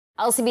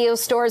LCBO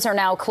stores are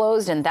now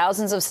closed and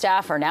thousands of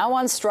staff are now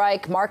on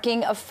strike,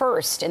 marking a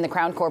first in the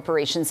Crown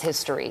Corporation's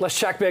history. Let's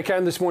check back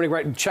in this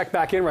morning, check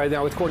back in right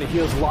now with Courtney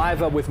Heels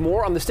live with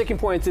more on the sticking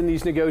points in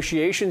these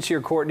negotiations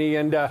here, Courtney.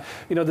 And,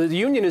 the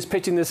union is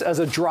pitching this as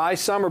a dry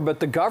summer,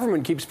 but the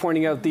government keeps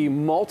pointing out the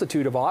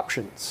multitude of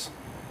options.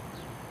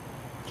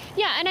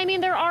 Yeah, and I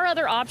mean, there are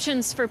other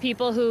options for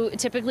people who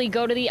typically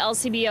go to the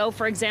LCBO.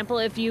 For example,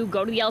 if you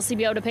go to the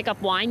LCBO to pick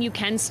up wine, you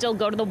can still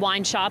go to the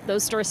wine shop.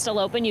 Those stores still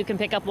open. You can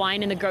pick up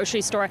wine in the grocery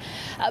store.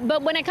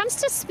 But when it comes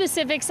to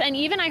specifics, and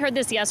even I heard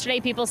this yesterday,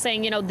 people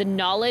saying, the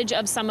knowledge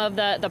of some of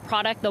the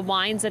product, the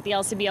wines at the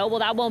LCBO, well,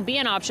 that won't be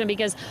an option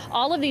because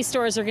all of these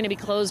stores are going to be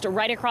closed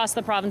right across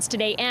the province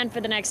today and for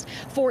the next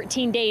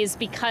 14 days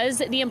because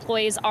the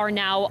employees are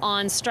now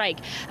on strike.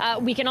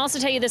 We can also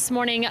tell you this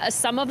morning,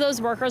 some of those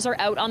workers are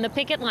out on the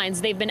picket line.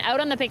 They've been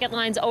out on the picket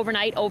lines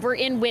overnight over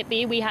in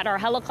Whitby. We had our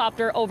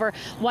helicopter over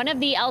one of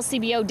the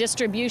LCBO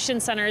distribution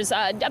centers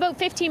about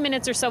 15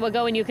 minutes or so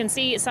ago, and you can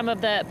see some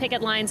of the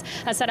picket lines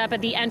set up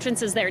at the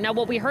entrances there. Now,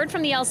 what we heard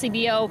from the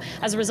LCBO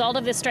as a result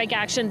of this strike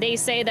action, they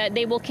say that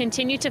they will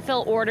continue to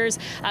fill orders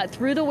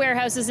through the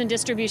warehouses and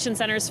distribution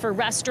centers for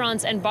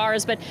restaurants and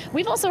bars. But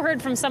we've also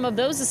heard from some of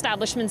those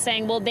establishments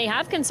saying, well, they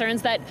have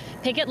concerns that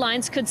picket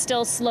lines could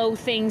still slow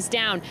things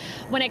down.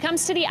 When it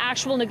comes to the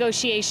actual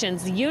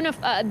negotiations, the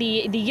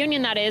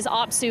union, that is,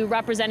 OPSU,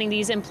 representing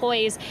these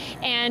employees,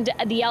 and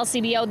the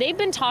LCBO, they've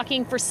been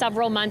talking for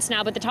several months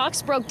now, but the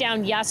talks broke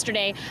down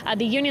yesterday.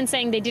 The union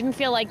saying they didn't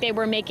feel like they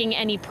were making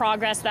any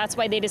progress. That's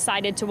why they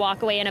decided to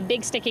walk away. And a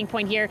big sticking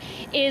point here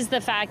is the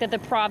fact that the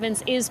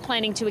province is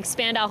planning to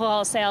expand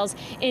alcohol sales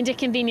into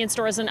convenience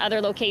stores and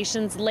other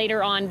locations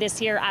later on this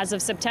year as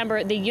of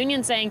September. The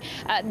union saying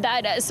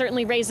that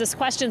certainly raises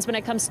questions when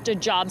it comes to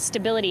job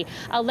stability.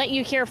 I'll let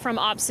you hear from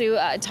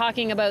OPSU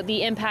talking about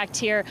the impact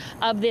here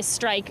of this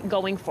strike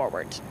going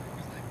forward.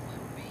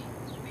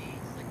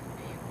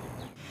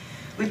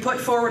 We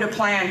put forward a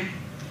plan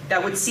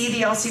that would see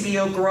the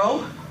LCBO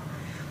grow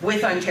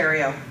with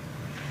Ontario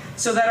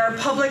so that our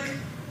public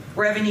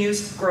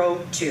revenues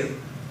grow too.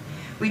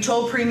 We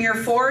told Premier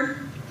Ford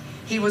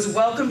he was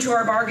welcome to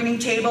our bargaining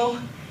table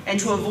and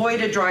to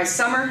avoid a dry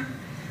summer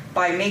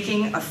by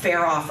making a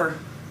fair offer.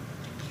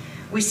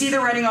 We see the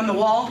writing on the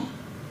wall.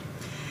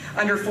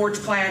 Under Ford's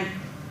plan,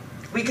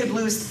 we could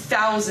lose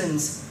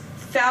thousands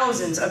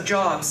of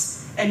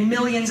jobs and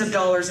millions of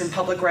dollars in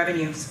public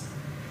revenues.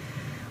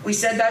 We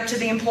said that to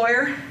the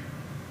employer,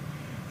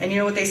 and you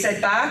know what they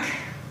said back?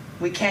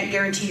 We can't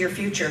guarantee your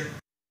future.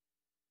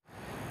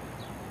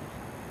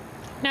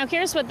 Now,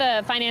 here's what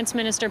the Finance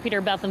Minister, Peter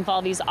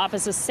Bethlenfalvy's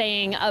office, is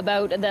saying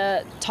about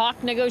the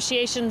talk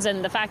negotiations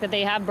and the fact that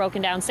they have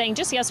broken down, saying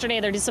just yesterday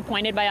they're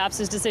disappointed by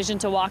OPSU's decision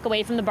to walk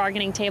away from the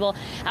bargaining table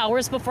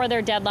hours before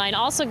their deadline.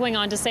 Also going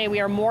on to say we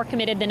are more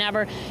committed than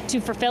ever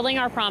to fulfilling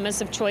our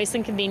promise of choice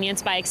and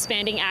convenience by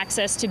expanding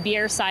access to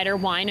beer, cider,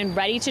 wine, and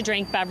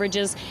ready-to-drink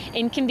beverages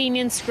in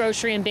convenience,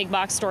 grocery, and big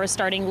box stores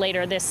starting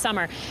later this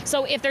summer.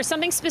 So if there's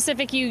something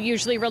specific you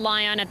usually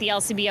rely on at the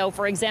LCBO,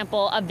 for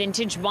example, a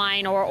vintage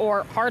wine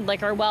or hard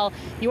liquor, well,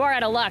 you are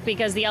out of luck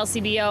because the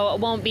LCBO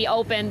won't be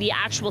open. The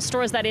actual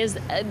stores, that is,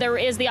 there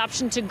is the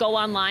option to go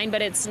online,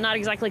 but it's not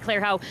exactly clear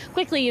how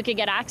quickly you could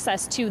get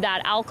access to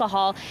that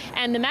alcohol.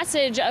 And the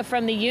message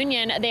from the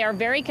union, they are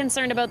very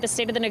concerned about the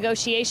state of the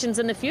negotiations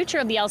and the future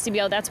of the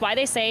LCBO. That's why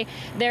they say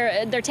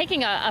they're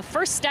taking a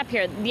first step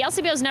here. The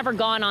LCBO's never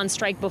gone on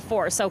strike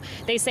before, so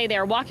they say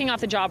they're walking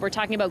off the job. We're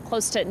talking about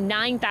close to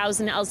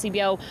 9,000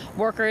 LCBO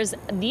workers.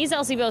 These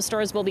LCBO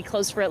stores will be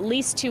closed for at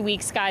least 2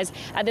 weeks, guys.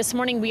 This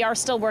morning, we are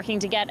still working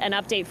to get an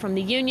update from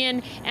the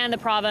union and the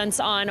province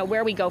on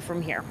where we go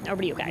from here.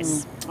 Over to you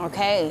guys.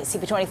 Okay,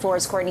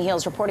 CP24's Courtney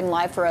Heels reporting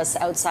live for us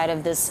outside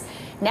of this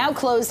now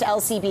closed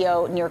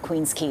LCBO near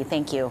Queens Quay.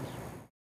 Thank you.